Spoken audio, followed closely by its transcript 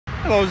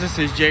Hello, this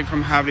is Jake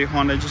from Harley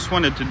Honda. I just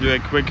wanted to do a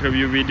quick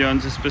review video on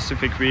the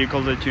specific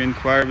vehicle that you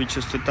inquired, which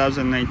is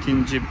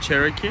 2019 Jeep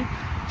Cherokee.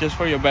 Just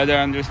for your better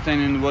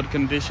understanding what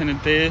condition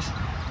it is,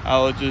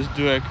 I'll just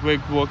do a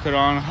quick walk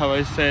around, how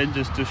I said,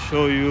 just to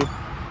show you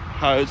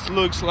how it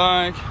looks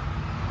like.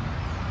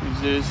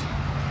 If there's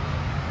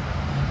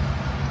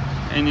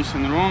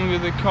anything wrong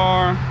with the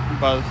car,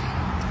 but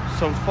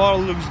so far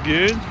looks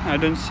good. I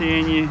don't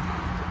see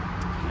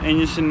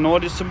anything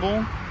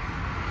noticeable.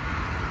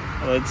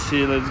 Let's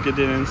see, let's get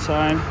it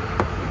inside.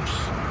 Oops.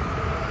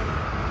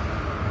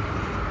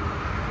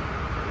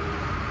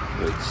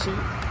 Let's see,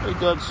 I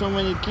got so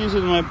many keys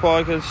in my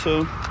pocket,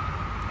 so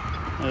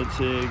let's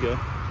see, here you go.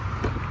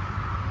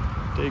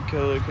 Take a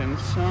look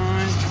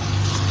inside.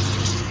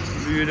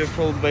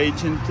 Beautiful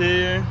beige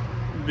interior,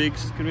 big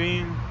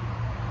screen,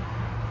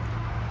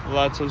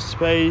 lots of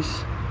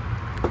space.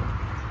 Look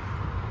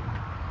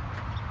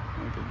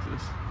at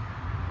this.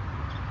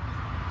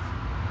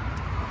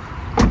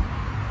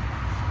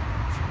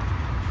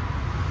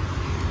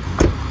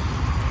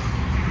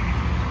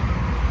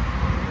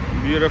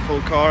 Beautiful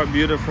car,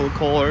 beautiful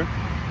color.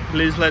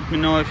 Please let me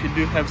know if you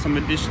do have some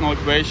additional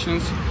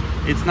questions.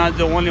 It's not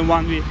the only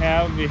one we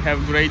have. We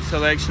have great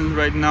selections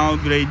right now,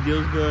 great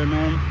deals going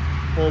on,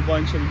 whole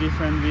bunch of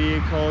different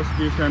vehicles,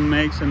 different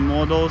makes and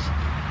models.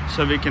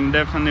 So we can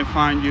definitely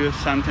find you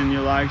something you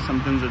like,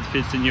 something that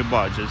fits in your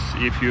budgets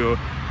if you're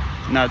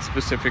not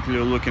specifically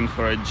looking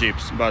for a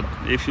Jeeps. But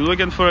if you're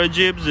looking for a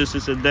Jeep, this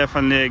is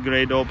definitely a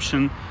great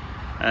option,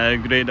 a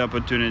great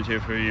opportunity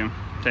for you.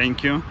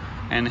 Thank you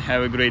and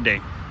have a great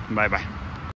day. Bye bye.